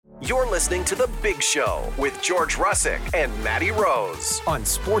You're listening to The Big Show with George Russick and Matty Rose on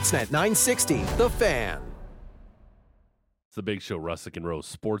Sportsnet 960, The Fan. It's The Big Show, Russick and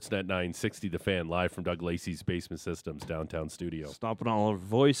Rose. Sportsnet 960, The Fan, live from Doug Lacey's Basement Systems downtown studio. Stomping all over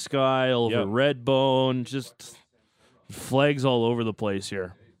Voice Sky, all over Redbone, just flags all over the place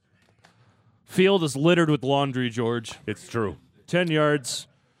here. Field is littered with laundry, George. It's true. 10 yards,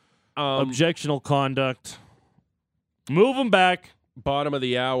 objectionable conduct. Move them back. Bottom of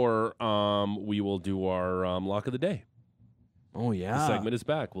the hour, we will do our lock of the day. Oh, yeah. The segment is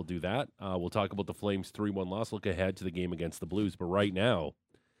back. We'll do that. We'll talk about the Flames' 3-1 loss, look ahead to the game against the Blues. But right now,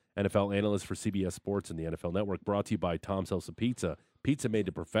 NFL analyst for CBS Sports and the NFL Network, brought to you by Tom's House of Pizza. Pizza made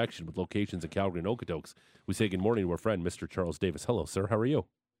to perfection with locations in Calgary and Okotoks. We say good morning to our friend, Mr. Charles Davis. Hello, sir. How are you?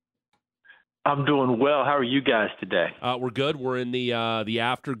 I'm doing well. How are you guys today? We're good. We're in the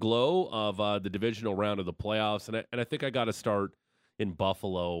afterglow of the divisional round of the playoffs, and I think I got to start in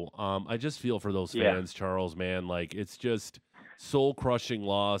Buffalo. I just feel for those fans, Charles, man. Like, it's just soul-crushing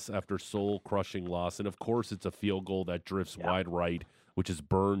loss after soul-crushing loss. And, of course, it's a field goal that drifts wide right, which is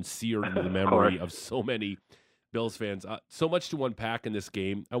burned, seared into the memory of so many Bills fans. So much to unpack in this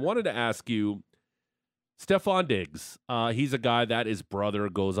game. I wanted to ask you, Stefon Diggs, he's a guy that his brother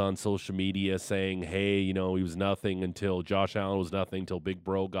goes on social media saying, hey, you know, he was nothing until Josh Allen was nothing until Big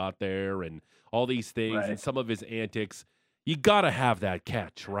Bro got there and all these things and some of his antics. You got to have that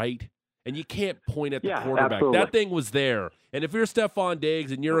catch, right? And you can't point at the quarterback. Absolutely. That thing was there. And if you're Stefon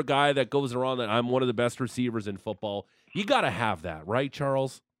Diggs and you're a guy that goes around that I'm one of the best receivers in football, you got to have that, right,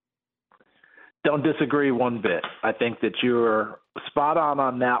 Charles? Don't disagree one bit. I think that you're spot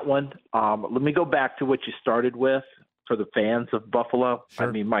on that one. Let me go back to what you started with for the fans of Buffalo. Sure.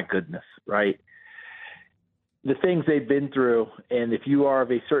 I mean, my goodness, right? The things they've been through, and if you are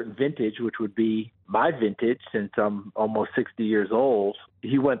of a certain vintage, which would be my vintage since I'm almost 60 years old,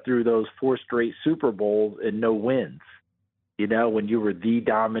 he went through those 4 straight Super Bowls and no wins. You know, when you were the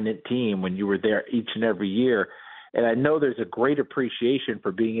dominant team, when you were there each and every year. And I know there's a great appreciation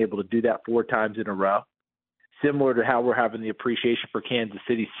for being able to do that 4 times in a row, similar to how we're having the appreciation for Kansas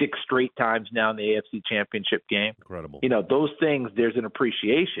City 6 straight times now in the AFC Championship game. Incredible. You know, those things, there's an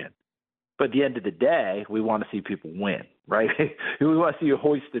appreciation. But at the end of the day, we want to see people win, right? We want to see you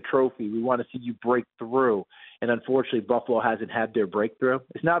hoist the trophy. We want to see you break through. And unfortunately, Buffalo hasn't had their breakthrough.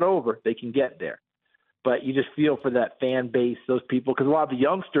 It's not over. They can get there. But you just feel for that fan base, those people, because a lot of the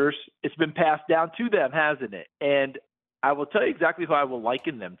youngsters, it's been passed down to them, hasn't it? And I will tell you exactly who I will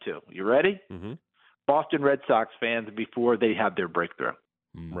liken them to. You ready? Mm-hmm. Boston Red Sox fans before they had their breakthrough.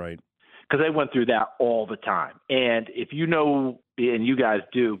 Right. Because they went through that all the time. And if you know, and you guys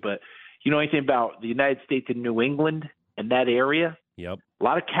do, but you know anything about the United States and New England and that area? Yep. A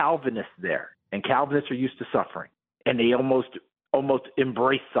lot of Calvinists there. And Calvinists are used to suffering. And they almost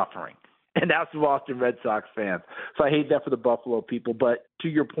embrace suffering. And that's the Boston Red Sox fans. So I hate that for the Buffalo people. But to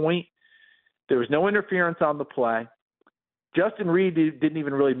your point, there was no interference on the play. Justin Reed didn't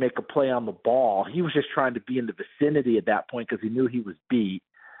even really make a play on the ball. He was just trying to be in the vicinity at that point because he knew he was beat.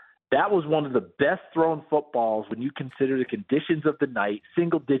 That was one of the best thrown footballs when you consider the conditions of the night,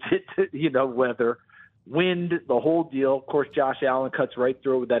 single-digit, weather, wind, the whole deal. Of course, Josh Allen cuts right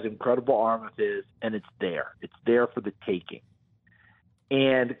through it with that incredible arm of his, and it's there. It's there for the taking.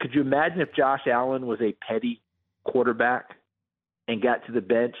 And could you imagine if Josh Allen was a petty quarterback and got to the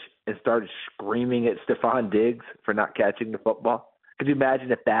bench and started screaming at Stefon Diggs for not catching the football? Could you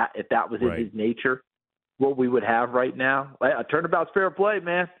imagine if that was in his nature, what we would have right now? A turnabout's fair play,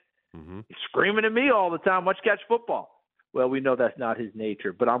 man. Mm-hmm. He's screaming at me all the time, "Let's catch football." Well, we know that's not his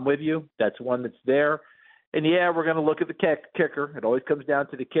nature, but I'm with you. That's one that's there. And, we're going to look at the kicker. It always comes down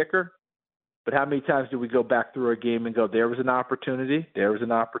to the kicker. But how many times do we go back through a game and go, there was an opportunity, there was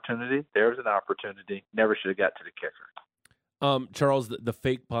an opportunity, there was an opportunity, never should have got to the kicker? Charles, the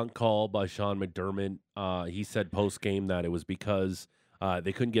fake punt call by Sean McDermott, he said post-game that it was because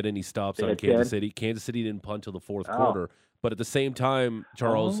they couldn't get any stops on Kansas City. Kansas City didn't punt till the fourth quarter. But at the same time,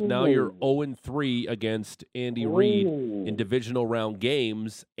 Charles, now you're 0-3 against Andy Reid in divisional round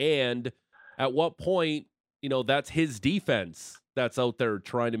games. And at what point, that's his defense that's out there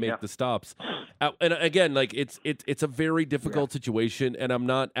trying to make the stops. And again, like it's a very difficult situation, and I'm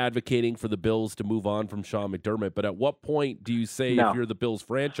not advocating for the Bills to move on from Sean McDermott, but at what point do you say if you're the Bills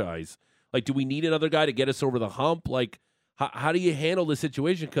franchise, like, do we need another guy to get us over the hump? Like, how do you handle the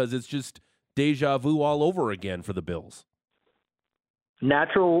situation? Because it's just deja vu all over again for the Bills.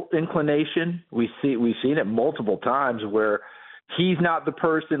 Natural inclination. We've seen it multiple times where he's not the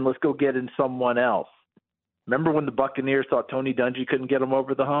person, let's go get in someone else. Remember when the Buccaneers thought Tony Dungy couldn't get him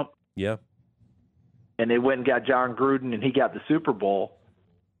over the hump? Yeah. And they went and got John Gruden, and he got the Super Bowl.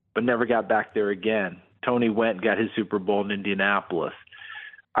 but never got back there again. Tony went and got his Super Bowl in Indianapolis.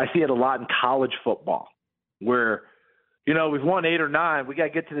 I see it a lot in college football where, we've won 8 or 9. We got to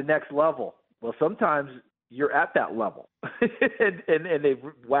get to the next level. Well, sometimes you're at that level, and they've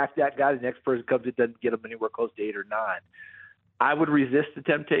whacked that guy. The next person comes in, doesn't get them anywhere close to 8 or 9. I would resist the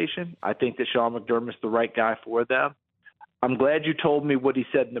temptation. I think that Sean McDermott's the right guy for them. I'm glad you told me what he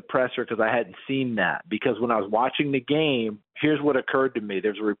said in the presser because I hadn't seen that. Because when I was watching the game, here's what occurred to me.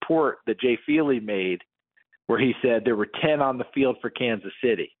 There's a report that Jay Feely made where he said there were 10 on the field for Kansas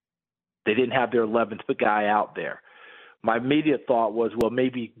City. They didn't have their 11th guy out there. My immediate thought was, well,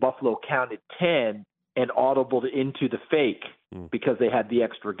 maybe Buffalo counted 10 and audibled into the fake because they had the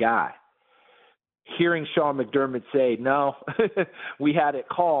extra guy. Hearing Sean McDermott say, no, we had it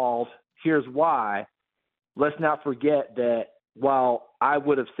called, here's why. Let's not forget that while I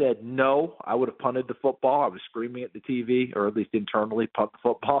would have said no, I would have punted the football. I was screaming at the TV, or at least internally, punt the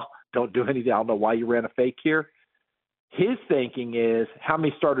football. Don't do anything. I don't know why you ran a fake here. His thinking is, how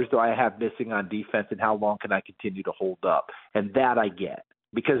many starters do I have missing on defense and how long can I continue to hold up? And that I get.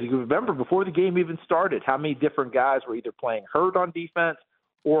 Because you remember, before the game even started, how many different guys were either playing hurt on defense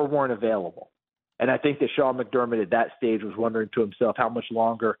or weren't available. And I think that Sean McDermott at that stage was wondering to himself, how much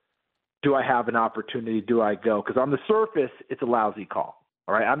longer do I have an opportunity? Do I go? Because on the surface, it's a lousy call.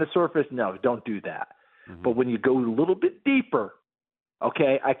 All right, on the surface, no, don't do that. Mm-hmm. But when you go a little bit deeper,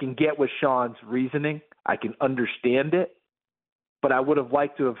 okay, I can get with Sean's reasoning. I can understand it. But I would have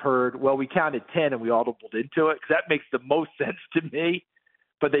liked to have heard, well, we counted 10 and we audibled into it, because that makes the most sense to me.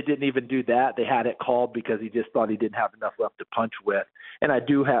 But they didn't even do that. They had it called because he just thought he didn't have enough left to punch with. And I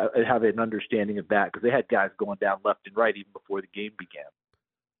do have an understanding of that because they had guys going down left and right even before the game began.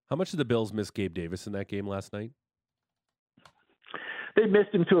 How much did the Bills miss Gabe Davis in that game last night? They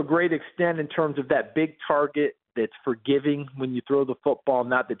missed him to a great extent in terms of that big target that's forgiving when you throw the football.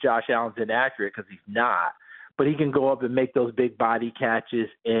 Not that Josh Allen's inaccurate, because he's not. But he can go up and make those big body catches,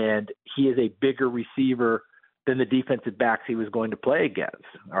 and he is a bigger receiver than the defensive backs he was going to play against.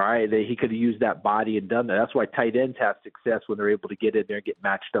 All right, he could have used that body and done that. That's why tight ends have success when they're able to get in there and get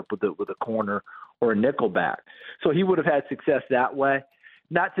matched up with a corner or a nickel back. So he would have had success that way.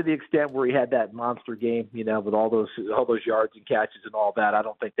 Not to the extent where he had that monster game, with all those yards and catches and all that. I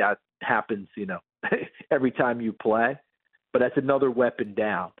don't think that happens, every time you play. But that's another weapon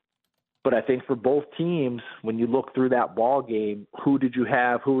down. But I think for both teams, when you look through that ball game, who did you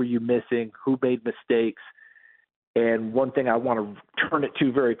have? Who were you missing? Who made mistakes? And one thing I want to turn it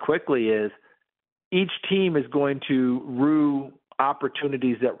to very quickly is each team is going to rue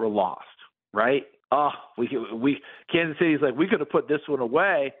opportunities that were lost, right? Kansas City's like, we could have put this one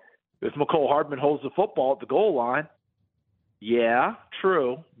away if Mecole Hardman holds the football at the goal line. Yeah,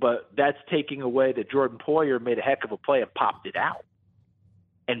 true, but that's taking away that Jordan Poyer made a heck of a play and popped it out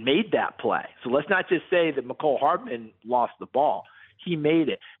and made that play. So let's not just say that Mecole Hardman lost the ball. He made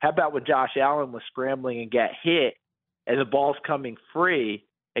it. How about when Josh Allen was scrambling and got hit and the ball's coming free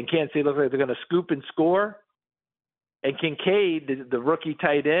and Kansas City looks like they're going to scoop and score? And Kincaid, the rookie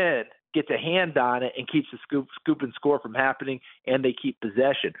tight end, gets a hand on it and keeps the scoop and score from happening, and they keep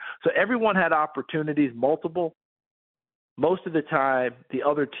possession. So everyone had opportunities, multiple. Most of the time, the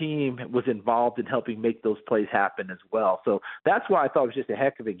other team was involved in helping make those plays happen as well. So that's why I thought it was just a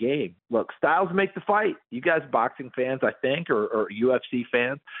heck of a game. Look, styles make the fight. You guys boxing fans, I think, or UFC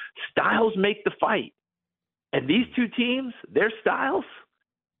fans, styles make the fight. And these two teams, their styles,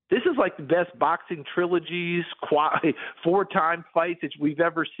 this is like the best boxing trilogies, 4-time fights that we've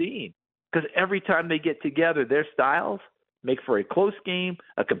ever seen. Because every time they get together, their styles make for a close game,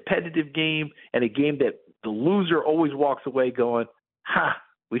 a competitive game, and a game that the loser always walks away going,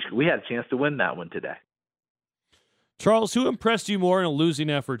 we had a chance to win that one today. Charles, who impressed you more in a losing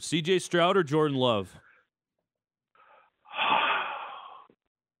effort, C.J. Stroud or Jordan Love?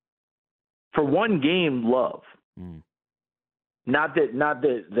 For one game, Love. Not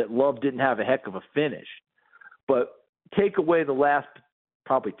that Love didn't have a heck of a finish, but take away the last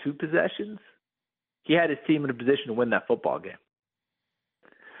probably 2 possessions, he had his team in a position to win that football game.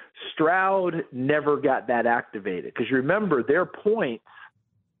 Stroud never got that activated because you remember their points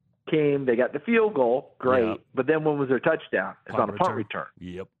came, they got the field goal, great, but then when was their touchdown? It's on a punt return.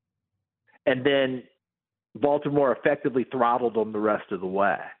 Yep. And then Baltimore effectively throttled them the rest of the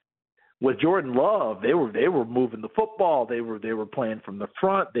way. With Jordan Love, they were moving the football. They were playing from the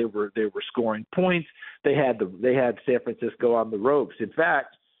front. They were scoring points. They had San Francisco on the ropes. In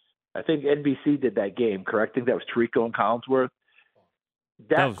fact, I think NBC did that game, correct? I think that was Tirico and Collinsworth.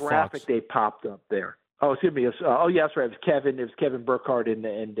 That graphic Fox. They popped up there. Oh, excuse me. That's right. It was Kevin Burkhardt and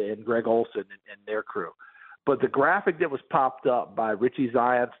Greg Olson and their crew. But the graphic that was popped up by Richie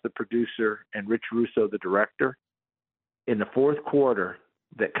Zients, the producer, and Rich Russo, the director, in the fourth quarter,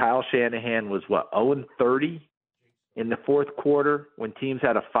 that Kyle Shanahan was, 0-30 in the fourth quarter when teams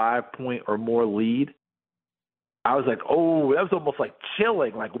had a 5-point or more lead. I was like, oh, that was almost like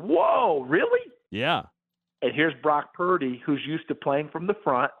chilling. Like, whoa, really? Yeah. And here's Brock Purdy, who's used to playing from the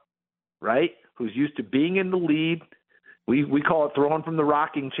front, right? Who's used to being in the lead. We call it throwing from the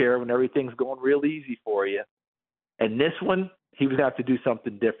rocking chair when everything's going real easy for you. And this one, he was going to have to do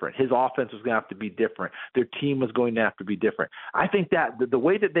something different. His offense was going to have to be different. Their team was going to have to be different. I think that the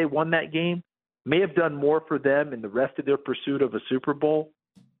way that they won that game may have done more for them in the rest of their pursuit of a Super Bowl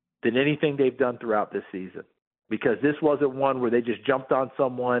than anything they've done throughout this season. Because this wasn't one where they just jumped on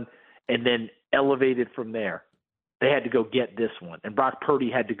someone and then elevated from there. They had to go get this one. And Brock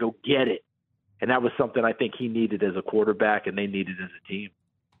Purdy had to go get it. And that was something I think he needed as a quarterback and they needed as a team.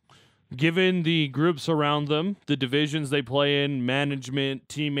 Given the groups around them, the divisions they play in, management,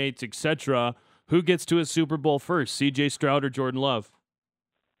 teammates, etc., who gets to a Super Bowl first, C.J. Stroud or Jordan Love?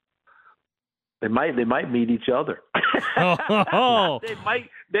 They might meet each other. Oh. They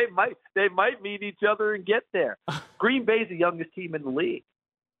might meet each other and get there. Green Bay's the youngest team in the league.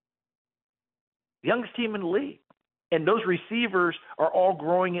 The youngest team in the league. And those receivers are all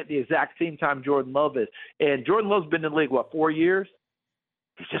growing at the exact same time Jordan Love is. And Jordan Love's been in the league, 4 years?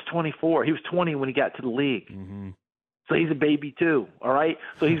 He's just 24. He was 20 when he got to the league. Mm-hmm. So he's a baby too, all right?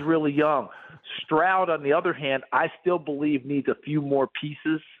 So he's really young. Stroud, on the other hand, I still believe needs a few more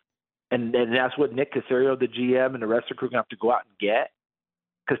pieces. And that's what Nick Caserio, the GM, and the rest of the crew are going to have to go out and get.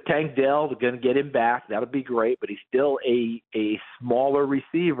 Because Tank Dell, they're going to get him back. That'll be great. But he's still a smaller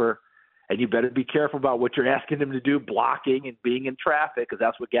receiver. And you better be careful about what you're asking him to do, blocking and being in traffic, because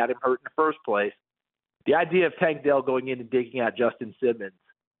that's what got him hurt in the first place. The idea of Tank Dell going in and digging out Justin Simmons,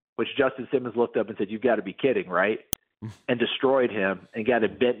 which Justin Simmons looked up and said, "You've got to be kidding, right?" and destroyed him and got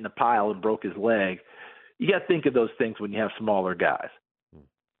him bent in a pile and broke his leg. You got to think of those things when you have smaller guys.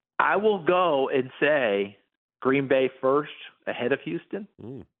 I will go and say Green Bay first ahead of Houston,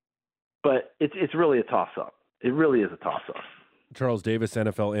 but it's really a toss-up. It really is a toss-up. Charles Davis,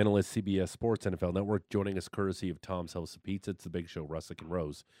 NFL analyst, CBS Sports NFL Network, joining us courtesy of Tom's House of Pizza. It's the Big Show, Russick and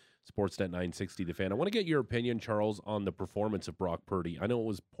Rose, Sportsnet 960, The Fan. I want to get your opinion, Charles, on the performance of Brock Purdy. I know it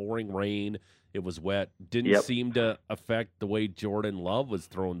was pouring rain. It was wet. Didn't seem to affect the way Jordan Love was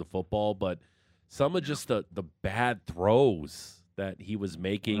throwing the football, but some of just the bad throws that he was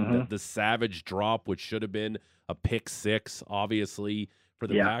making, the savage drop, which should have been a pick six, obviously, for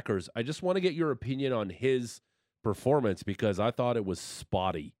the Packers. I just want to get your opinion on his performance because I thought it was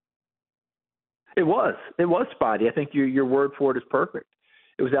spotty. It was spotty. I think your word for it is perfect.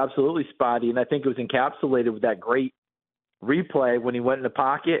 It was absolutely spotty, and I think it was encapsulated with that great replay when he went in the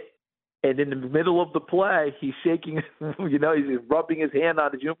pocket, and in the middle of the play, he's shaking, he's rubbing his hand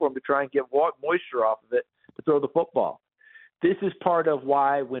on his uniform to try and get moisture off of it to throw the football. This is part of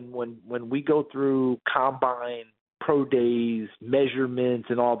why when we go through combine, pro days, measurements,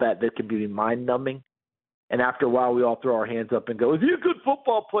 and all that can be mind-numbing. And after a while, we all throw our hands up and go, is he a good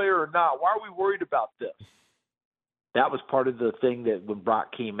football player or not? Why are we worried about this? That was part of the thing that when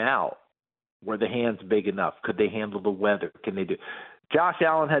Brock came out, were the hands big enough? Could they handle the weather? Can they do? Josh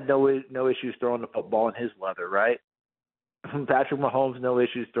Allen had no issues throwing the football in his leather, right? Patrick Mahomes, no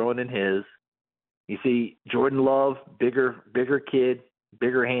issues throwing in his. You see, Jordan Love, bigger kid,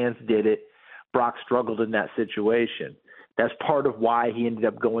 bigger hands, did it. Brock struggled in that situation. That's part of why he ended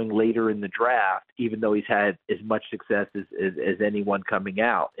up going later in the draft, even though he's had as much success as anyone coming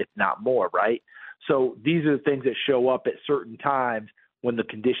out, if not more, right? So these are the things that show up at certain times when the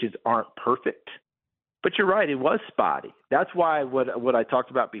conditions aren't perfect. But you're right, it was spotty. That's why what I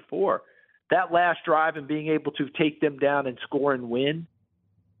talked about before, that last drive and being able to take them down and score and win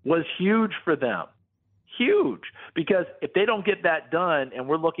was huge for them. Huge. Because if they don't get that done and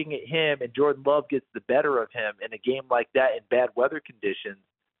we're looking at him and Jordan Love gets the better of him in a game like that in bad weather conditions,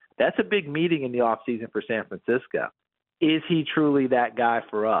 that's a big meeting in the offseason for San Francisco. Is he truly that guy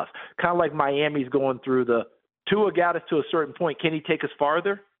for us? Kind of like Miami's going through the Tua got us to a certain point. Can he take us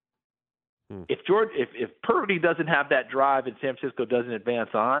farther? If Purdy doesn't have that drive and San Francisco doesn't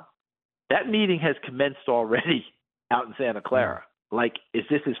advance on, that meeting has commenced already out in Santa Clara. Like, is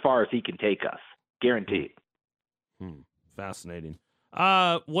this as far as he can take us? Guaranteed. Fascinating.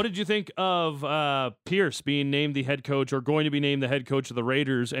 What did you think of Pierce being named the head coach or going to be named the head coach of the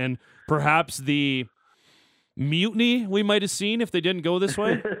Raiders and perhaps the mutiny we might have seen if they didn't go this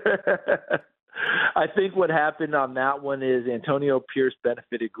way? I think what happened on that one is Antonio Pierce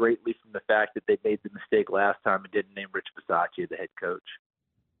benefited greatly from the fact that they made the mistake last time and didn't name Rich Bisaccia the head coach.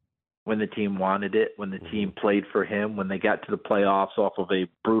 when the team wanted it, when the team played for him, when they got to the playoffs off of a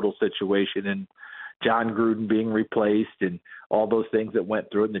brutal situation and John Gruden being replaced and all those things that went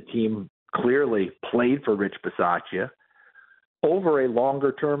through it. And the team clearly played for Rich Bisaccia over a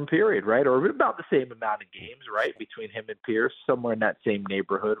longer-term period, right? Or about the same amount of games, right, between him and Pierce, somewhere in that same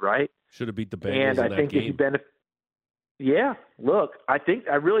neighborhood, right? Should have beat the Bengals in that game. Yeah, look, I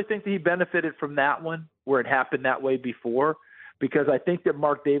really think that he benefited from that one where it happened that way before, because I think that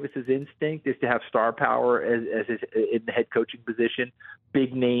Mark Davis's instinct is to have star power as in the head coaching position,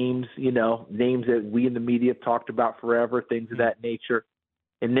 big names, names that we in the media have talked about forever, things of that nature.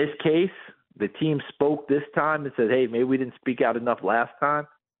 In this case, the team spoke this time and said, hey, maybe we didn't speak out enough last time.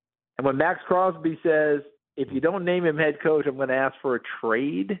 And when Max Crosby says, if you don't name him head coach, I'm going to ask for a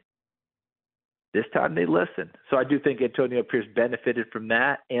trade, this time they listened. So I do think Antonio Pierce benefited from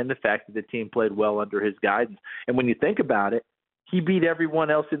that and the fact that the team played well under his guidance. And when you think about it, he beat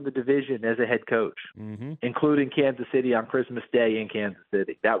everyone else in the division as a head coach, including Kansas City on Christmas Day in Kansas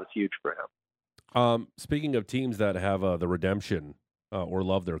City. That was huge for him. Speaking of teams that have the redemption or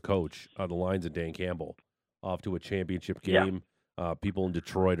love their coach, the Lions and Dan Campbell off to a championship game. Yeah. People in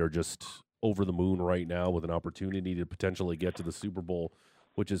Detroit are just over the moon right now with an opportunity to potentially get to the Super Bowl,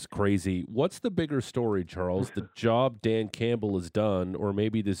 which is crazy. What's the bigger story, Charles? The job Dan Campbell has done, or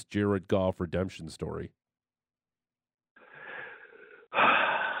maybe this Jared Goff redemption story?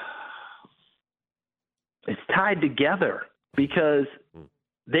 It's tied together because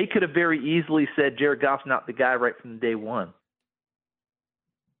they could have very easily said Jared Goff's not the guy right from day one.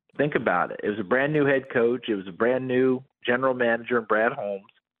 Think about it. It was a brand new head coach. It was a brand new general manager in Brad Holmes.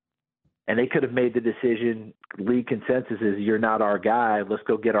 And they could have made the decision, league consensus is you're not our guy. Let's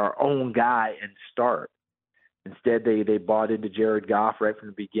go get our own guy and start. Instead, they bought into Jared Goff right from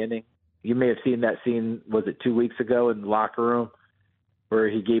the beginning. You may have seen that scene, was it 2 weeks ago in the locker room, where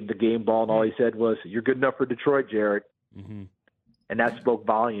he gave the game ball and all he said was, you're good enough for Detroit, Jared. And that spoke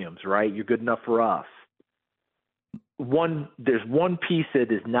volumes, right? You're good enough for us. There's one piece that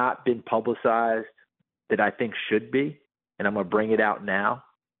has not been publicized that I think should be, and I'm going to bring it out now.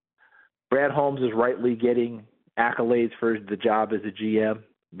 Brad Holmes is rightly getting accolades for the job as a GM,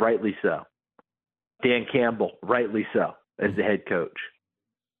 rightly so. Dan Campbell, rightly so, as the head coach.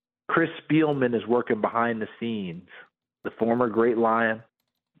 Chris Spielman is working behind the scenes, the former great Lion,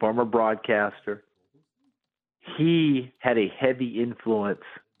 former broadcaster. He had a heavy influence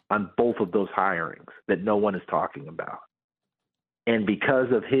on both of those hirings that no one is talking about. And because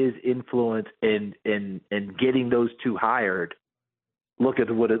of his influence in getting those two hired, look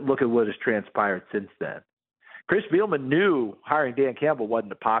at what has transpired since then. Chris Spielman knew hiring Dan Campbell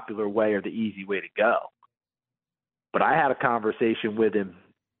wasn't a popular way or the easy way to go. But I had a conversation with him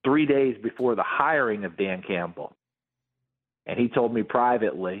 3 days before the hiring of Dan Campbell. And he told me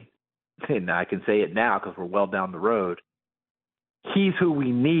privately, and I can say it now because we're well down the road, he's who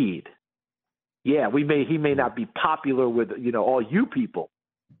we need. Yeah, he may not be popular with all you people,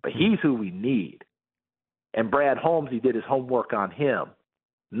 but he's who we need. And Brad Holmes, he did his homework on him.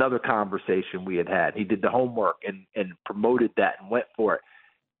 Another conversation we had. He did the homework and promoted that and went for it.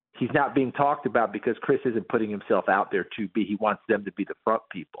 He's not being talked about because Chris isn't putting himself out there to be. He wants them to be the front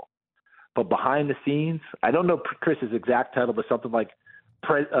people. But behind the scenes, I don't know Chris's exact title, but something like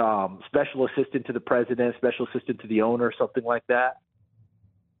special assistant to the president, special assistant to the owner, something like that.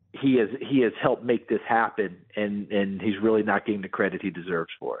 He has helped make this happen, and he's really not getting the credit he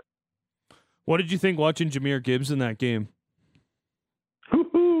deserves for it. What did you think watching Jahmyr Gibbs in that game?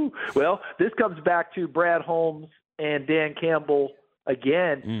 Well, this comes back to Brad Holmes and Dan Campbell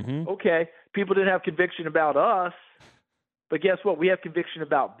again. Okay, people didn't have conviction about us, but guess what? We have conviction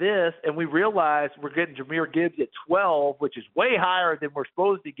about this, and we realize we're getting Jahmyr Gibbs at 12, which is way higher than we're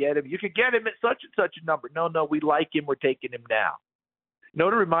supposed to get him. You could get him at such and such a number. No, we like him. We're taking him now. You know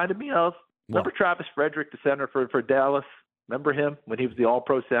what it reminded me of? Remember Travis Frederick, the center for Dallas? Remember him when he was the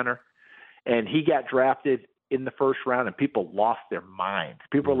All-Pro center? And he got drafted in the first round, and people lost their minds.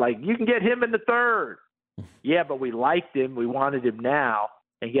 People were like, you can get him in the third. Yeah, but we liked him. We wanted him now.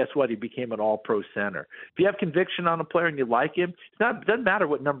 And guess what? He became an All-Pro center. If you have conviction on a player and you like him, it doesn't matter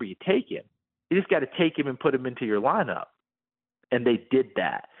what number you take him. You just got to take him and put him into your lineup. And they did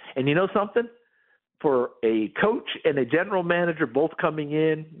that. And you know something? For a coach and a general manager both coming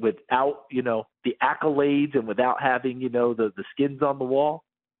in without, the accolades and without having, the skins on the wall,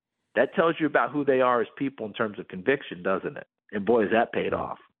 that tells you about who they are as people in terms of conviction, doesn't it? And boy, has that paid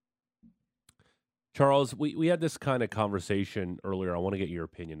off. Charles, we had this kind of conversation earlier. I want to get your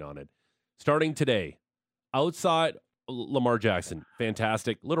opinion on it. Starting today, outside Lamar Jackson,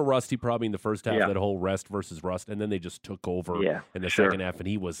 fantastic. Little rusty probably in the first half, that whole rest versus rust, and then they just took over in the second half, and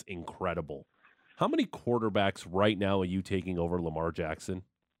he was incredible. How many quarterbacks right now are you taking over Lamar Jackson?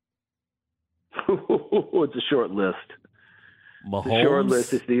 It's a short list. Mahomes, the short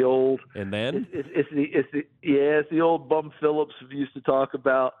list. It's the old, and then it's the old Bum Phillips used to talk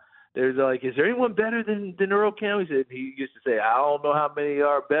about. There's like, is there anyone better than Earl Campbell? He used to say, I don't know how many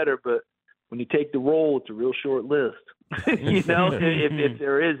are better, but when you take the roll, it's a real short list. You know, if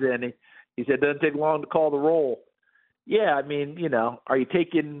there is any. He said it doesn't take long to call the roll. Yeah, I mean, you know, are you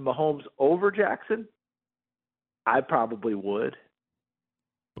taking Mahomes over Jackson? I probably would.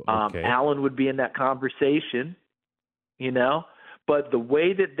 Okay. Allen would be in that conversation, you know. But the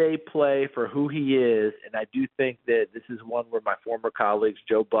way that they play for who he is, and I do think that this is one where my former colleagues,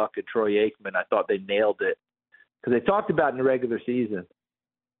 Joe Buck and Troy Aikman, I thought they nailed it. Because they talked about in the regular season,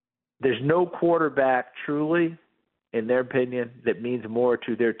 there's no quarterback truly, in their opinion, that means more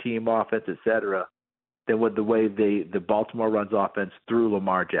to their team, offense, et cetera, than with the way the Baltimore runs offense through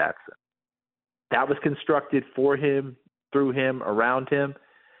Lamar Jackson. That was constructed for him, through him, around him,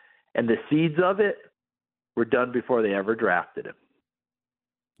 and the seeds of it were done before they ever drafted him.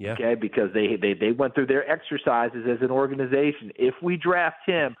 Yeah. Okay, because they went through their exercises as an organization. If we draft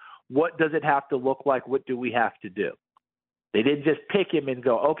him, what does it have to look like? What do we have to do? They didn't just pick him and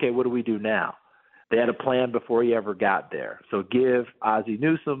go, okay, what do we do now? They had a plan before he ever got there. So give Ozzie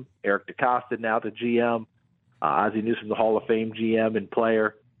Newsome, Eric DeCosta, now the GM, Ozzie Newsome, the Hall of Fame GM and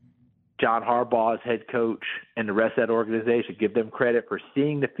player, John Harbaugh as head coach, and the rest of that organization, give them credit for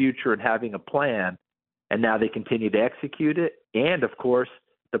seeing the future and having a plan, and now they continue to execute it. And, of course,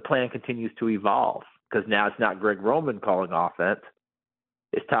 the plan continues to evolve because now it's not Greg Roman calling offense.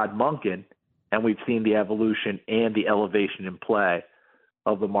 It's Todd Monken, and we've seen the evolution and the elevation in play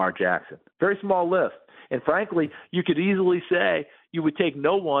of Lamar Jackson. Very small list. And, frankly, you could easily say you would take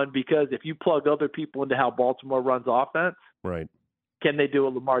no one because if you plug other people into how Baltimore runs offense, right, can they do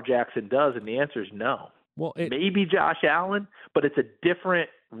what Lamar Jackson does? And the answer is no. Well, maybe Josh Allen, but it's a different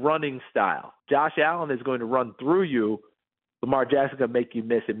running style. Josh Allen is going to run through you. Lamar Jackson going to make you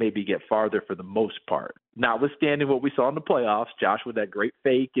miss and maybe get farther for the most part. Notwithstanding what we saw in the playoffs, Josh with that great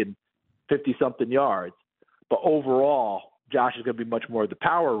fake and 50-something yards. But overall, Josh is going to be much more the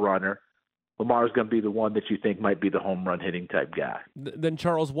power runner. Lamar is going to be the one that you think might be the home run hitting type guy. Then,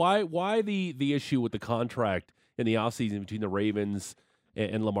 Charles, why the issue with the contract in the offseason between the Ravens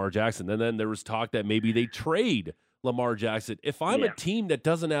and Lamar Jackson? And then there was talk that maybe they trade Lamar Jackson. If I'm a team that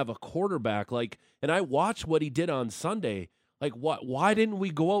doesn't have a quarterback, and I watched what he did on Sunday, why didn't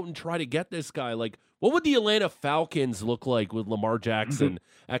we go out and try to get this guy? What would the Atlanta Falcons look like with Lamar Jackson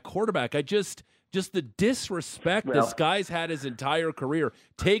at quarterback? Just the disrespect this guy's had his entire career,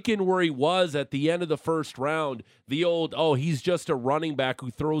 taken where he was at the end of the first round, the old, he's just a running back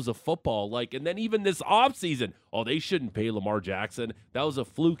who throws a football. And then even this offseason, they shouldn't pay Lamar Jackson. That was a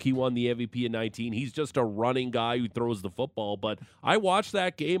fluke. He won the MVP in 19. He's just a running guy who throws the football. But I watched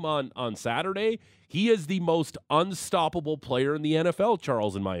that game on Saturday. He is the most unstoppable player in the NFL,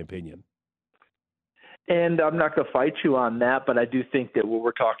 Charles, in my opinion. And I'm not going to fight you on that, but I do think that what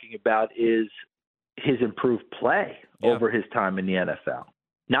we're talking about is his improved play over his time in the NFL.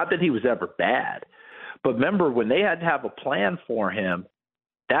 Not that he was ever bad, but remember when they had to have a plan for him,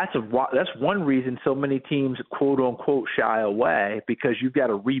 that's one reason so many teams quote unquote shy away, because you've got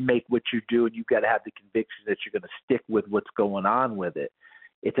to remake what you do and you've got to have the conviction that you're going to stick with what's going on with it.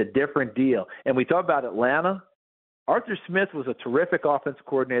 It's a different deal. And we talk about Atlanta. Arthur Smith was a terrific offensive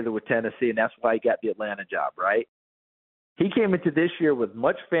coordinator with Tennessee, and that's why he got the Atlanta job, right? He came into this year with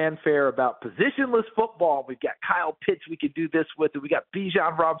much fanfare about positionless football. We've got Kyle Pitts we could do this with, and we got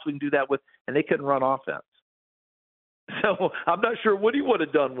Bijan Robinson we can do that with, and they couldn't run offense. So I'm not sure what he would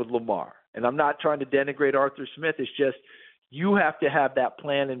have done with Lamar. And I'm not trying to denigrate Arthur Smith. It's just you have to have that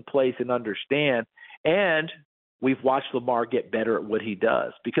plan in place and understand. And we've watched Lamar get better at what he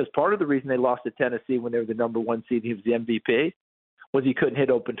does, because part of the reason they lost to Tennessee when they were the number one seed, he was the MVP, was he couldn't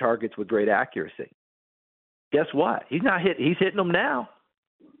hit open targets with great accuracy. Guess what? He's hitting them now,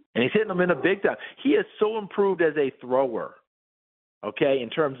 and he's hitting them in a big time. He is so improved as a thrower, okay, in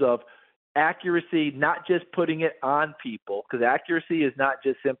terms of accuracy, not just putting it on people, because accuracy is not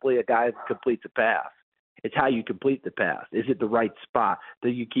just simply a guy that completes a pass. It's how you complete the pass. Is it the right spot? Do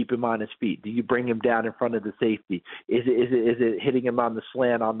you keep him on his feet? Do you bring him down in front of the safety? Is it hitting him on the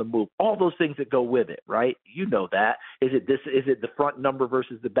slant, on the move? All those things that go with it, right? You know that. Is it the front number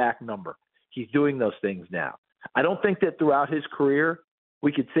versus the back number? He's doing those things now. I don't think that throughout his career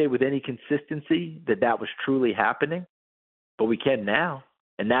we could say with any consistency that was truly happening, but we can now.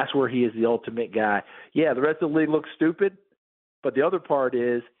 And that's where he is the ultimate guy. Yeah, the rest of the league looks stupid, but the other part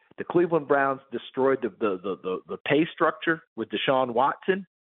is the Cleveland Browns destroyed the pay structure with Deshaun Watson,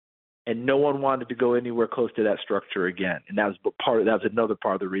 and no one wanted to go anywhere close to that structure again. And that was another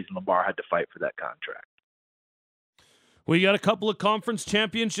part of the reason Lamar had to fight for that contract. We got a couple of conference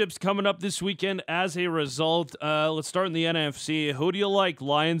championships coming up this weekend as a result. Let's start in the NFC. Who do you like,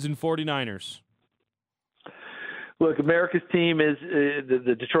 Lions and 49ers? Look, America's team is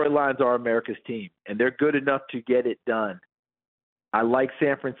the Detroit Lions are America's team, and they're good enough to get it done. I like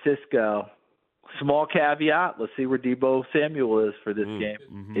San Francisco. Small caveat, let's see where Deebo Samuel is for this game.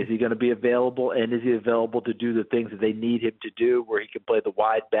 Mm-hmm. Is he going to be available, and is he available to do the things that they need him to do where he can play the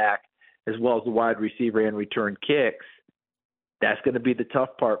wide back as well as the wide receiver and return kicks? That's going to be the tough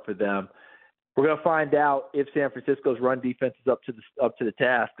part for them. We're going to find out if San Francisco's run defense is up to the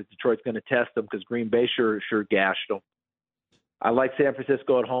task, because Detroit's going to test them, because Green Bay sure gashed them. I like San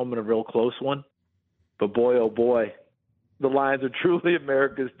Francisco at home in a real close one, but boy, oh boy, the Lions are truly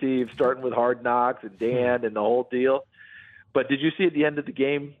America's team, starting with Hard Knocks and Dan and the whole deal. But did you see at the end of the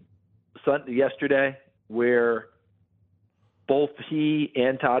game yesterday where both he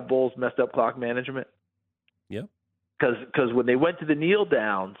and Todd Bowles messed up clock management? Yeah. Because when they went to the kneel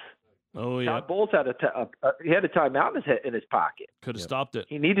downs, Todd Bowles had a timeout in his pocket. Could have stopped it.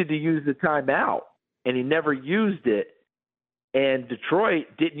 He needed to use the timeout, and he never used it. And Detroit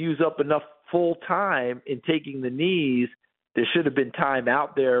didn't use up enough full time in taking the knees. There should have been time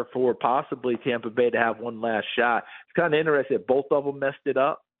out there for possibly Tampa Bay to have one last shot. It's kind of interesting that both of them messed it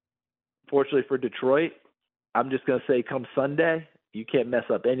up. Fortunately for Detroit, I'm just going to say come Sunday, you can't mess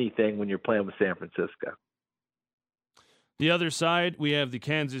up anything when you're playing with San Francisco. The other side, we have the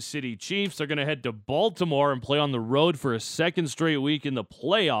Kansas City Chiefs. They're going to head to Baltimore and play on the road for a second straight week in the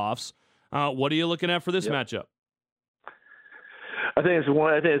playoffs. What are you looking at for this matchup? I think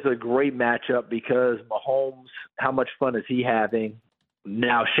it's a great matchup because Mahomes, how much fun is he having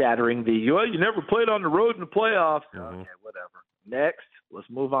now shattering you never played on the road in the playoffs. Mm-hmm. Okay, whatever. Next, let's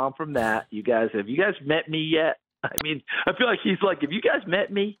move on from that. Have you guys met me yet? I mean, I feel like he's like, have you guys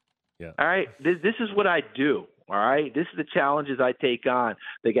met me? Yeah. All right, this is what I do. All right, this is the challenges I take on.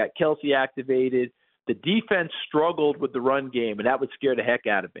 They got Kelsey activated. The defense struggled with the run game, and that would scare the heck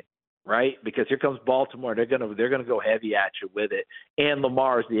out of me, right? Because here comes Baltimore. They're gonna go heavy at you with it. And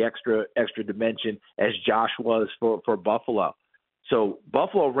Lamar is the extra dimension, as Josh was for Buffalo. So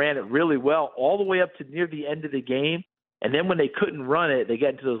Buffalo ran it really well all the way up to near the end of the game. And then when they couldn't run it, they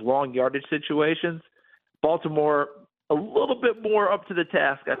get into those long yardage situations. Baltimore a little bit more up to the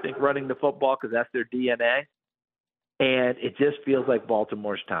task, I think, running the football because that's their DNA. And it just feels like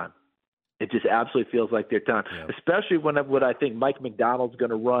Baltimore's time. It just absolutely feels like their time, especially when what I think Mike McDonald's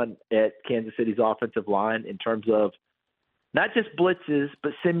going to run at Kansas City's offensive line in terms of not just blitzes,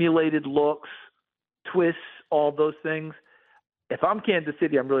 but simulated looks, twists, all those things. If I'm Kansas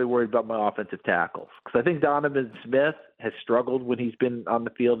City, I'm really worried about my offensive tackles because I think Donovan Smith has struggled when he's been on the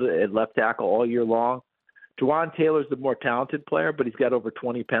field at left tackle all year long. Juwan Taylor's the more talented player, but he's got over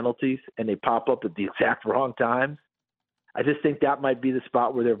 20 penalties, and they pop up at the exact wrong times. I just think that might be the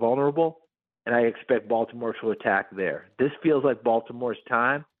spot where they're vulnerable, and I expect Baltimore to attack there. This feels like Baltimore's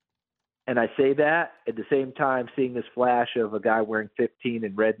time, and I say that at the same time seeing this flash of a guy wearing 15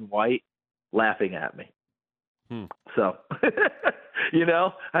 in red and white laughing at me. So,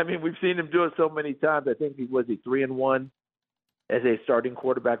 I mean, we've seen him do it so many times. I think he 3-1 as a starting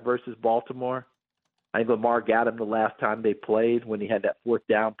quarterback versus Baltimore. I think Lamar got him the last time they played when he had that fourth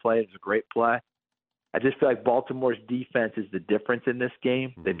down play. It was a great play. I just feel like Baltimore's defense is the difference in this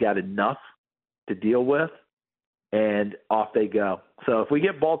game. They've got enough to deal with, and off they go. So if we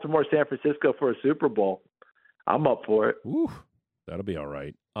get Baltimore, San Francisco for a Super Bowl, I'm up for it. Ooh, that'll be all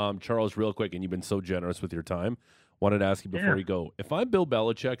right. Charles, real quick, and you've been so generous with your time, wanted to ask you before you go, if I'm Bill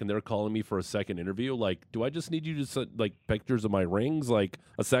Belichick and they're calling me for a second interview, do I just need you to send, pictures of my rings, a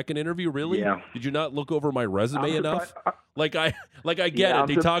second interview, really? Yeah. Did you not look over my resume enough? I get it.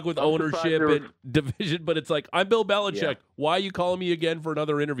 They talk with ownership and division, but it's like, I'm Bill Belichick. Yeah. Why are you calling me again for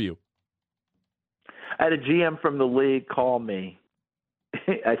another interview? I had a GM from the league call me.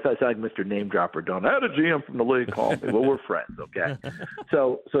 I sound like Mr. Name Dropper, don't I? I had a GM from the league call me. Well, we're friends, okay?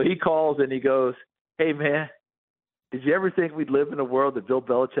 So he calls and he goes, hey, man, did you ever think we'd live in a world that Bill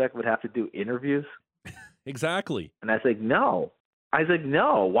Belichick would have to do interviews? Exactly. And I was like, no.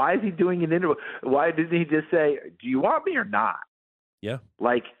 No. Why is he doing an interview? Why didn't he just say, do you want me or not? Yeah.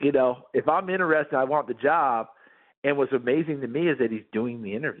 If I'm interested, I want the job. And what's amazing to me is that he's doing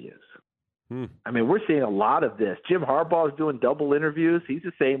the interviews. I mean, we're seeing a lot of this. Jim Harbaugh is doing double interviews. He's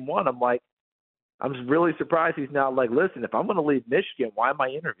the same one. I'm like, I'm really surprised he's now like, listen, if I'm going to leave Michigan, why am I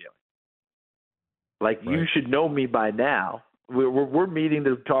interviewing? Like, you should know me by now. We're meeting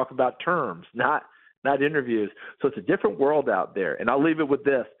to talk about terms, not interviews. So it's a different world out there. And I'll leave it with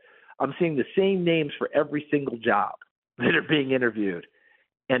this. I'm seeing the same names for every single job that are being interviewed.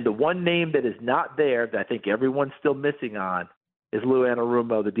 And the one name that is not there that I think everyone's still missing on is Lou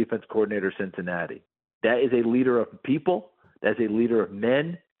Anarumo, the defense coordinator of Cincinnati. That is a leader of people. That's a leader of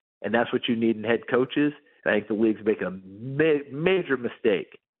men. And that's what you need in head coaches. And I think the league's making a major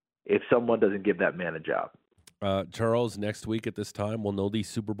mistake if someone doesn't give that man a job. Charles, next week at this time, we'll know the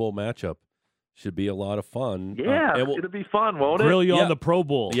Super Bowl matchup. Should be a lot of fun. Yeah, it'll be fun, won't it? Grill you on the Pro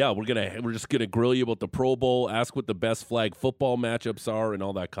Bowl. Yeah, we're just gonna grill you about the Pro Bowl, ask what the best flag football matchups are, and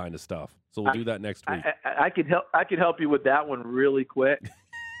all that kind of stuff. So we'll do that next week. I could help you with that one really quick.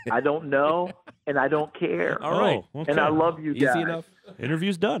 I don't know, and I don't care. All right, okay. And I love you guys. Easy enough.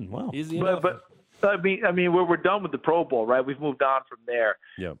 Interview's done. Wow. Easy enough. But I mean, we're done with the Pro Bowl, right? We've moved on from there.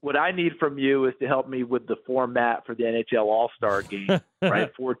 Yeah. What I need from you is to help me with the format for the NHL All-Star game,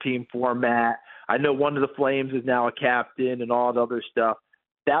 right? 4-team format. I know one of the Flames is now a captain and all that other stuff.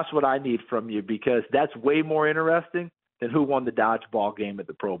 That's what I need from you because that's way more interesting than who won the dodgeball game at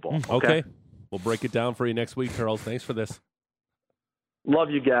the Pro Bowl. Okay. We'll break it down for you next week, Charles. Thanks for this. Love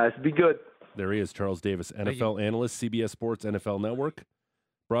you guys. Be good. There he is, Charles Davis, NFL analyst, CBS Sports NFL Network.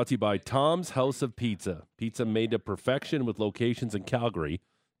 Brought to you by Tom's House of Pizza. Pizza made to perfection with locations in Calgary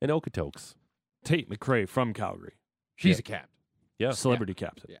and Okotoks. Tate McRae from Calgary. She's a captain. Yeah. Celebrity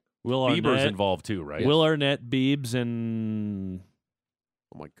captain. Yeah. Will Bieber's Arnett, involved too, right? Will Arnett, Biebs, and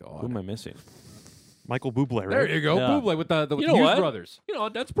Oh, my God. who am I missing? Michael Bublé, right? There you go. Yeah. Bublé with the You know Hughes what? brothers. You know,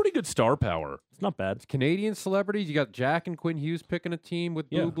 that's pretty good star power. It's not bad. Canadian celebrities. You got Jack and Quinn Hughes picking a team with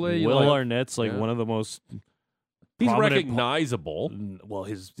Yeah. Bublé. You Will like- Arnett's like Yeah. one of the most He's prominent recognizable. well,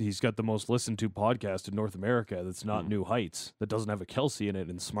 he's got the most listened to podcast in North America that's not New Heights, that doesn't have a Kelsey in it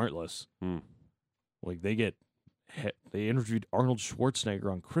and Smartless. Like they interviewed Arnold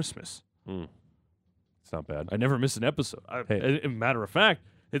Schwarzenegger on Christmas. It's not bad. I never miss an episode. Hey. Matter of fact,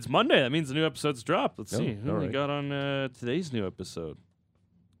 it's Monday. That means the new episode's dropped. Let's see who all we right. got on today's new episode.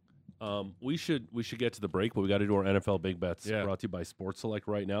 We should get to the break, but we got to do our NFL Big Bets. Yeah. Brought to you by Sports Select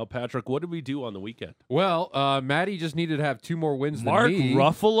right now. Patrick, what did we do on the weekend? Well, Maddie just needed to have 2 more wins Mark than me.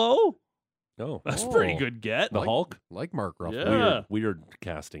 Ruffalo? No, That's a pretty good get. the Hulk. Like Mark Ruffalo. Yeah. Weird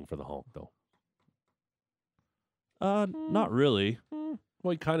casting for the Hulk, though. Not really.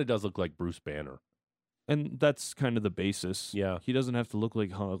 Well, he kind of does look like Bruce Banner. And that's kind of the basis. Yeah. He doesn't have to look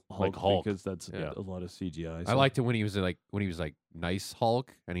like Hulk, Hulk. because that's Yeah. a lot of CGI. I liked it when he was like nice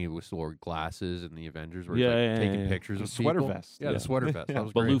Hulk and he wore glasses in the Avengers where Yeah, he's yeah, taking yeah. pictures The of sweater people. vest. Yeah, Yeah. the sweater vest. That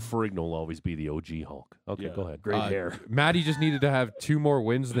was But great. Lou Ferrigno will always be the OG Hulk. Okay, Yeah, go ahead. Great hair. Maddie just needed to have 2 more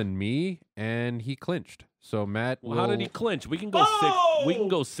wins than me, and he clinched. So Matt, Well, how did he clinch? We can go 6. We can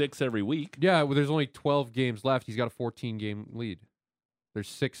go 6 every week. Yeah, well, there's only 12 games left. He's got a 14-game lead. There's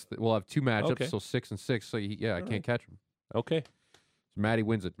 6. We'll have 2 matchups, Okay. so 6 and 6. So I can't catch him. Okay. So Maddie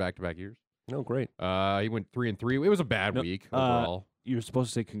wins it back-to-back years. No, great. He went 3-3. It was a bad No, week overall. You're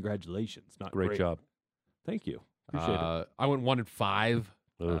supposed to say congratulations, not Great job. Thank you. Appreciate it. I went 1-5.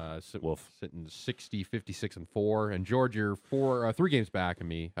 Ugh, woof. Sitting 60, 56, and 4. And George, you're 3 games back of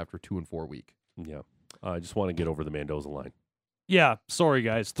me after 2-4 week. Yeah. I just want to get over the Mendoza line. Yeah, sorry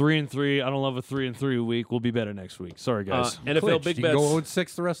guys. 3-3. I don't love a 3-3 week. We'll be better next week. Sorry guys. NFL Clinched. Big You can Bets. go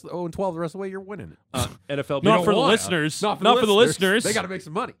 0-6 the rest. 0-12 the rest of the way. You're winning. NFL Big Not Bets. for the Why? listeners. Not for the listeners. They got to make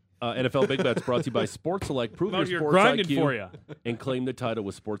some money. NFL Big Bets brought to you by Sports Select. Prove your You're sports grinding IQ for you. and claim the title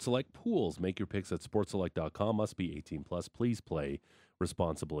with Sports Select Pools. Make your picks at sportselect.com. Must be 18 plus. Please play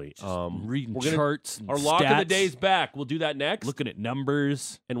responsibly. Reading we're gonna- charts. And Our lock of the stats, day's back. We'll do that next. looking at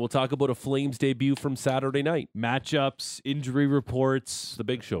numbers, And we'll talk about a Flames debut from Saturday night. matchups, injury reports, It's the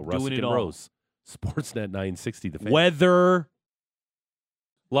big show. Doing Russick it and all. Rose. Sportsnet 960. The Fan. weather.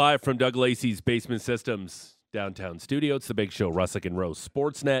 Live from Doug Lacey's Basement Systems downtown studio. It's the big show. Russick and Rose.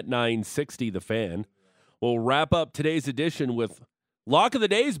 Sportsnet 960. The Fan. We'll wrap up today's edition with Lock of the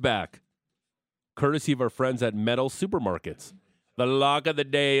Day's back, courtesy of our friends at Metal Supermarkets. The Lock of the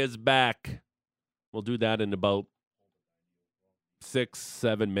Day is back. We'll do that in about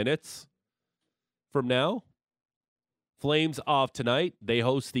 6-7 minutes from now. Flames off tonight. They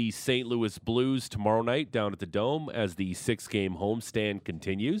host the St. Louis Blues tomorrow night down at the Dome as the 6-game homestand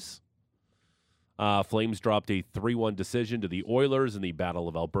continues. Flames dropped a 3-1 decision to the Oilers in the Battle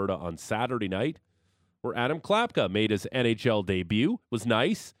of Alberta on Saturday night, where Adam Klapka made his NHL debut. Was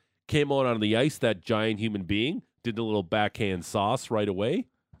nice. Came out on the ice, that giant human being. Did a little backhand sauce right away.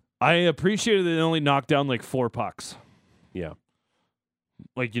 I appreciated that they only knocked down like 4 pucks. Yeah.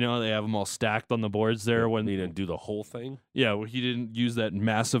 Like, you know, they have them all stacked on the boards there when he didn't do the whole thing. Yeah, well, he didn't use that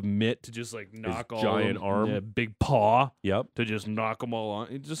massive mitt to just like knock all giant of them, arm. yeah, big paw Yep. to just knock them all on.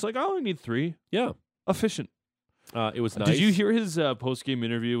 It's just like, I only need 3. Yeah. Efficient. It was nice. Did you hear his post-game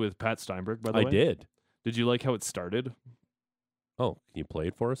interview with Pat Steinberg, by the way? I did. Did you like how it started? Oh, can you play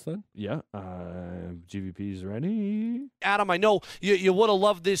it for us then? Yeah. GVP's ready. Adam, I know you would have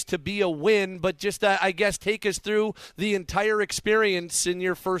loved this to be a win, but just, I guess, take us through the entire experience in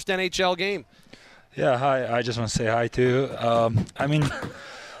your first NHL game. Yeah, hi. I just want to say hi to you. I mean,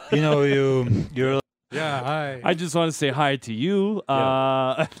 you know, you're. Yeah, hi. I just want to say hi to you.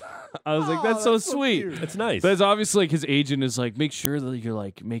 I was like, that's so sweet. It's nice. That's obviously like his agent is like, make sure that you're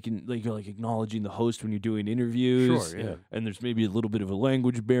like you're like acknowledging the host when you're doing interviews. Sure, yeah. And there's maybe a little bit of a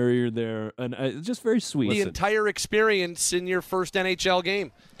language barrier there, and it's just very sweet. The entire experience in your first NHL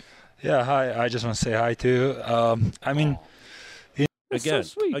game. Yeah, hi. I just want to say hi to you. I mean,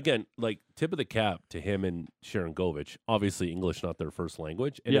 Again, like tip of the cap to him and Sharon Govich. Obviously, English not their first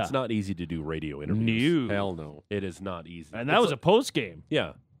language, and Yeah. it's not easy to do radio interviews. No. Hell no, it is not easy. And that was a post game.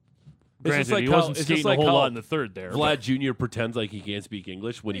 yeah. Granted, he wasn't skating a whole lot in the third there. Vlad Jr. pretends like he can't speak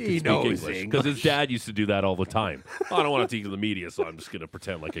English when he can speak knows English because his dad used to do that all the time. I don't want to take to the media, so I'm just going to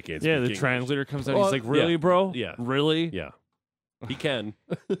pretend like I can't speak Yeah, the English. translator comes out. Well, He's like, "Really, yeah. bro? Yeah. really? Yeah, he can,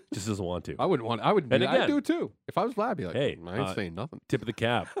 just doesn't want to. I wouldn't want. I would. And I'd again- do it too. If I was Vlad, I'd be like, Hey, I ain't saying nothing. Tip of the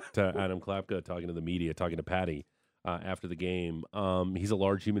cap to Adam Klapka talking to the media, talking to Patty after the game. He's a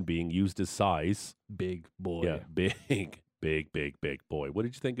large human being, used his size. Big boy. Yeah, big boy. What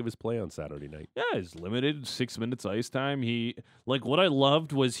did you think of his play on Saturday night? Yeah, it's limited 6 minutes ice time. He what I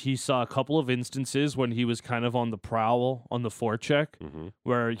loved was he saw a couple of instances when he was kind of on the prowl on the forecheck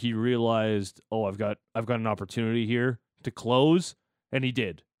where he realized, oh, I've got an opportunity here to close, and he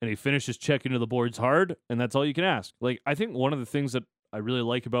did. And he finished his check into the boards hard, and that's all you can ask. Like, I think one of the things that I really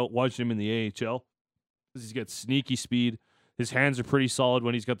like about watching him in the AHL is he's got sneaky speed. His hands are pretty solid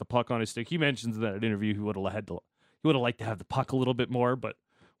when he's got the puck on his stick. He mentions in that interview he would have liked to have the puck a little bit more, but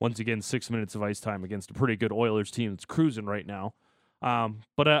once again, 6 minutes of ice time against a pretty good Oilers team that's cruising right now.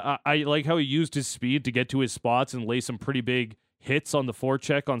 But I like how he used his speed to get to his spots and lay some pretty big hits on the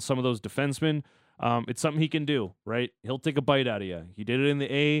forecheck on some of those defensemen. It's something he can do, right? He'll take a bite out of you. He did it in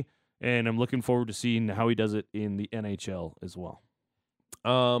the A, and I'm looking forward to seeing how he does it in the NHL as well.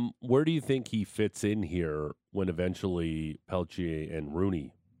 Where do you think he fits in here when eventually Peltier and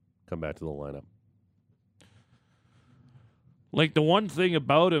Rooney come back to the lineup? Like, the one thing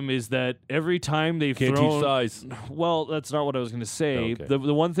about him is that every time they've Can't thrown... teach size. Well, that's not what I was going to say. Okay.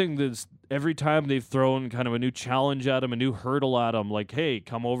 The one thing that's every time they've thrown kind of a new challenge at him, a new hurdle at him, like, hey,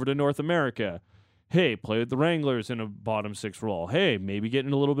 come over to North America. Hey, play with the Wranglers in a bottom six role. Hey, maybe get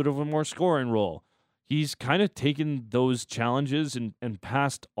in a little bit of a more scoring role. He's kind of taken those challenges and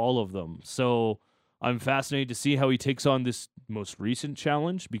passed all of them. So I'm fascinated to see how he takes on this most recent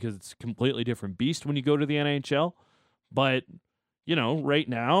challenge because it's a completely different beast when you go to the NHL. But, you know, right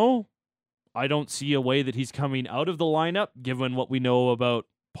now, I don't see a way that he's coming out of the lineup, given what we know about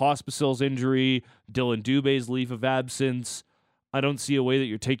Pospisil's injury, Dylan Dubé's leave of absence. I don't see a way that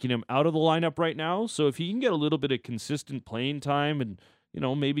you're taking him out of the lineup right now. So if he can get a little bit of consistent playing time and, you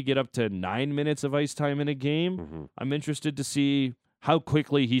know, maybe get up to 9 minutes of ice time in a game, I'm interested to see how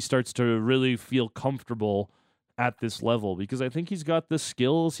quickly he starts to really feel comfortable at this level because I think he's got the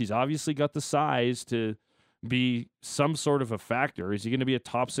skills. He's obviously got the size to be some sort of a factor. Is he going to be a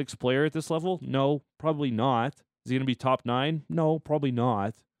top 6 player at this level? No, probably not. Is he going to be top 9? No, probably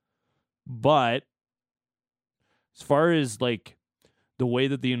not. But as far as like the way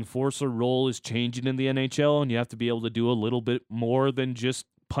that the enforcer role is changing in the NHL and you have to be able to do a little bit more than just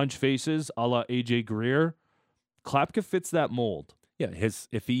punch faces a la AJ Greer, Klapka fits that mold. Yeah,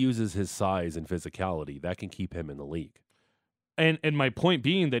 if he uses his size and physicality, that can keep him in the league. And my point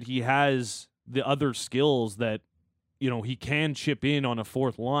being that he has the other skills that, you know, he can chip in on a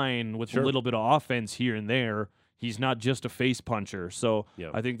fourth line with a little bit of offense here and there. He's not just a face puncher. So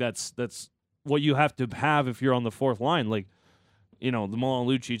I think that's what you have to have if you're on the fourth line. Like, you know, the Milan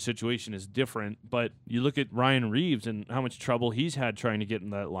Lucic situation is different, but you look at Ryan Reeves and how much trouble he's had trying to get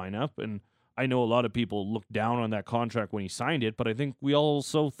in that lineup. And I know a lot of people looked down on that contract when he signed it, but I think we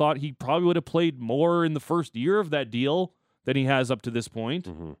also thought he probably would have played more in the first year of that deal than he has up to this point.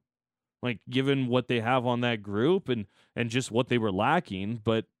 Like, given what they have on that group and just what they were lacking,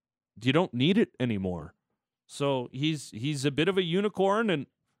 but you don't need it anymore. So he's a bit of a unicorn, and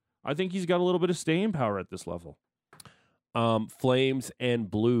I think he's got a little bit of staying power at this level. Flames and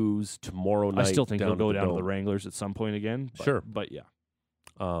Blues tomorrow night. I still think he'll go down to the Dome. Wranglers at some point again. Sure. But yeah.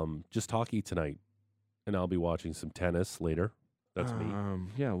 Just hockey tonight, and I'll be watching some tennis later. That's me.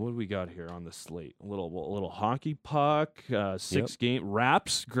 Yeah, what do we got here on the slate? A little hockey puck, 6-game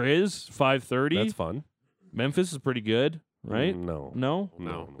Raps, Grizz, 5:30. That's fun. Memphis is pretty good, right? No.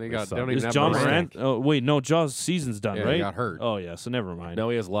 They suck. don't even Is have John Morant. Morant? Oh wait, no, Jaw's season's done, Yeah, right? he got hurt. Oh yeah, so never mind. Now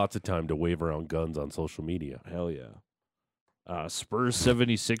he has lots of time to wave around guns on social media. Hell yeah. Spurs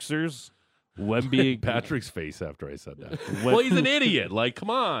 76ers. Wemby Patrick's face after I said that. Well, he's an idiot. Like, come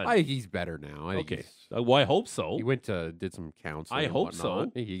on. I think he's better now. I think Okay. he's- Well, I hope so. He did some counseling. I and hope so.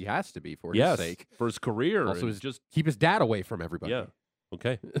 whatnot. He has to be for Yes, his sake. for his career. Also, and his- just Keep his dad away from everybody. yeah.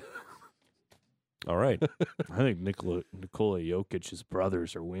 Okay. All right. I think Nikola Jokic's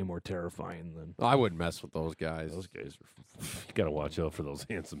brothers are way more terrifying than I wouldn't mess with those guys. those guys. You got to watch out for those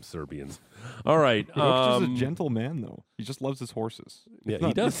handsome Serbians. All right. Jokic's a gentle man, though. He just loves his horses. Yeah, It's he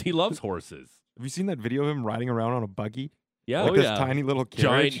not- does. He loves horses. Have you seen that video of him riding around on a buggy? Yeah. Like oh, this yeah. tiny little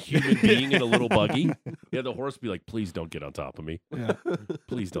Giant carriage? human being in a little buggy. Yeah, the horse be like, please don't get on top of me. Yeah.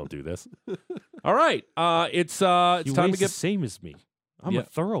 Please don't do this. All right. It's He time to weighs the get same as me. I'm Yeah. a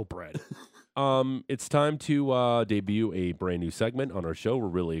thoroughbred. It's time to debut a brand new segment on our show. We're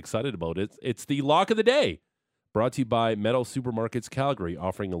really excited about it. It's the Lock of the Day, brought to you by Metal Supermarkets Calgary,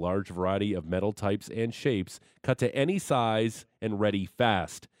 offering a large variety of metal types and shapes, cut to any size and ready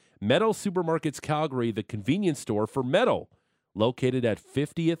fast. Metal Supermarkets Calgary, the convenience store for metal, located at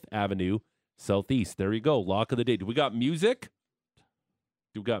 50th Avenue Southeast. There you go, Lock of the Day. Do we got music?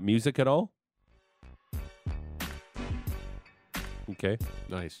 Do we got music at all? Okay.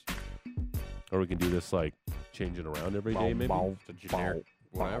 Nice. Or we can do this like changing around every day, maybe. It's a generic,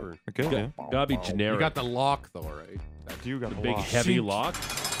 whatever. Okay. Yeah. Gotta be generic. You got the lock though, right? You got the the big lock. heavy lock.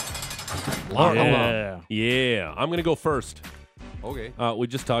 Lock 'em up. Yeah. Yeah, I'm gonna go first. Okay. We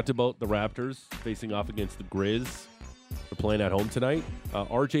just talked about the Raptors facing off against the Grizz. They're playing at home tonight.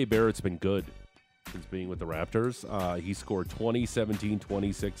 RJ Barrett's been good since being with the Raptors. He scored 20, 17,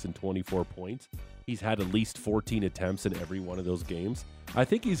 26, and 24 points. He's had at least 14 attempts in every one of those games. I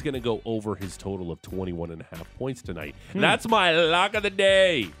think he's going to go over his total of 21.5 points tonight. That's my lock of the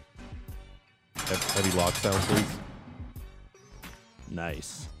day. Heavy lock sound, please.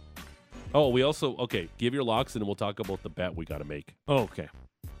 Nice. Oh, we also, okay, give your locks and then we'll talk about the bet we got to make. Okay.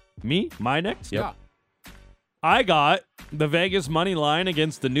 Me? My next? Yep. Yeah. I got the Vegas money line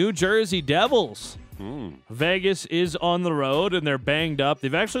against the New Jersey Devils. Vegas is on the road and they're banged up.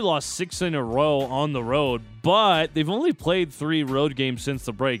 They've actually lost 6 in a row on the road, but they've only played 3 road games since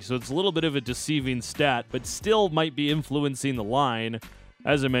the break, so it's a little bit of a deceiving stat, but still might be influencing the line.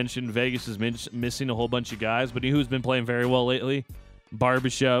 As I mentioned, Vegas is missing a whole bunch of guys, but who's been playing very well lately?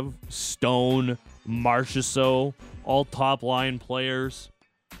 Barbashev, Stone, Marchessault, all top line players.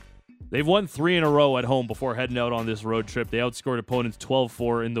 They've won 3 in a row at home before heading out on this road trip. They outscored opponents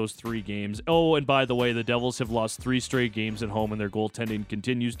 12-4 in those 3 games. Oh, and by the way, the Devils have lost 3 straight games at home, and their goaltending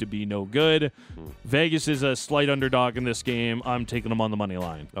continues to be no good. Vegas is a slight underdog in this game. I'm taking them on the money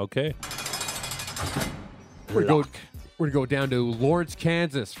line. Okay. We're going to go down to Lawrence,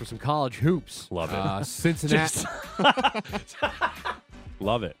 Kansas for some college hoops. Love it. Cincinnati.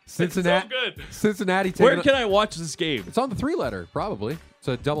 Love it. Cincinnati. So good. Cincinnati. Where taking can I watch this game? It's on the 3-letter, probably. It's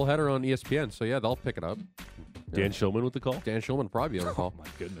a doubleheader on ESPN, so yeah, they'll pick it up. Dan Shulman with the call? Dan Shulman will probably be on the call. My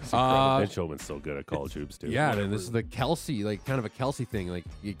goodness. Dan Shulman's so good at college hoops, too. Yeah, and this is the Kelsey, like kind of a Kelsey thing. Like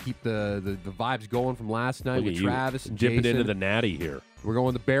you keep the vibes going from last night Look with at you, Travis and dipping Jason. into the natty here. We're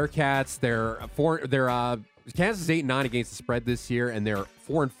going with the Bearcats. Kansas is 8-9 against the spread this year, and they're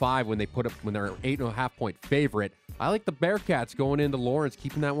 4-5 when they're an 8.5-point favorite. I like the Bearcats going into Lawrence,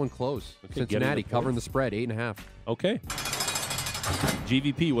 keeping that one close. Okay, Cincinnati getting the covering the points. spread, 8.5. Okay.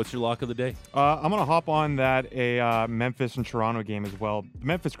 GVP, what's your lock of the day? I'm going to hop on that Memphis and Toronto game as well. The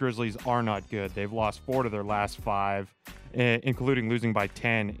Memphis Grizzlies are not good. They've lost 4 to their last 5, including losing by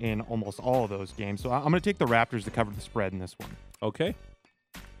 10 in almost all of those games. So I'm going to take the Raptors to cover the spread in this one. Okay.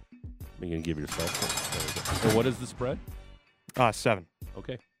 You're going to give yourself. And what is the spread? 7.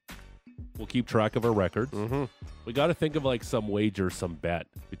 Okay. We'll keep track of our records. Mm-hmm. We got to think of like some wager, some bet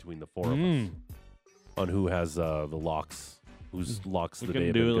between the 4 of us on who has the locks. Whose locks We the can day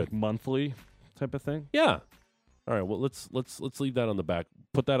have do been like good. monthly type of thing. Yeah. All right. Well, let's leave that on the back.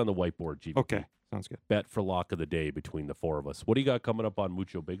 Put that on the whiteboard, GVP. Okay. Sounds good. Bet for lock of the day between the 4 of us. What do you got coming up on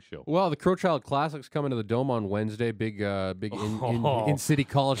Mucho Big Show? Well, the Crowchild Classic's coming to the Dome on Wednesday. Big Oh, in-city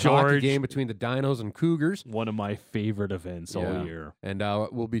college hockey George. game between the Dinos and Cougars. One of my favorite events all Yeah. year. And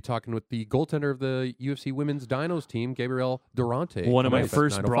we'll be talking with the goaltender of the UFC Women's Dinos team, Gabrielle Durante. One of my coming up at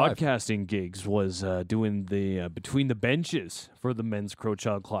first 9:05. broadcasting gigs was doing the Between the Benches for the Men's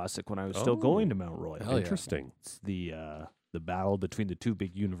Crowchild Classic when I was still going to Mount Royal. Hell yeah. Interesting. It's the the battle between the two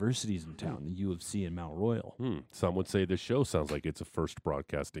big universities in town, the U of C and Mount Royal. Some would say this show sounds like it's a first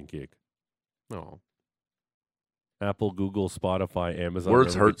broadcasting gig. No. Apple, Google, Spotify, Amazon.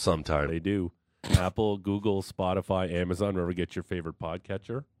 Words hurt sometimes. They do. Apple, Google, Spotify, Amazon. Wherever get your favorite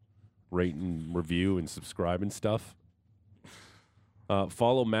podcatcher. Rate and review and subscribe and stuff.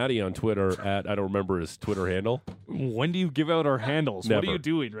 Follow Maddie on Twitter at, I don't remember his Twitter handle. When do you give out our handles? Never. What are you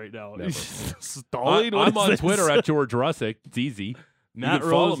doing right now? Never. Stalling? I'm on Twitter at George Russick. It's easy. Matt you can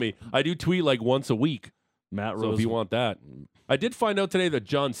follow Rose. me. I do tweet like once a week. Matt So Rose. if you want that. I did find out today that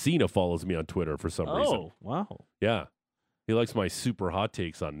John Cena follows me on Twitter for some reason. Oh, wow. Yeah. He likes my super hot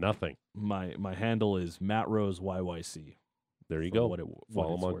takes on nothing. My handle is Matt Rose YYC. There you For go. what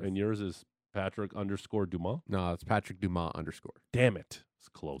Follow it's him on. worth. And yours is Patrick_Dumas? No, it's Patrick Dumas _. Damn it. It's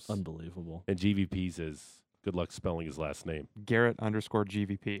close. Unbelievable. And GVP's is good luck spelling his last name.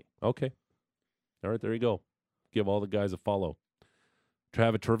 Garrett_GVP. Okay. All right, there you go. Give all the guys a follow.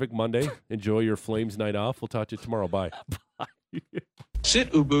 Have a terrific Monday. Enjoy your Flames night off. We'll talk to you tomorrow. Bye.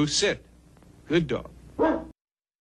 Sit, Ubu, sit. Good dog.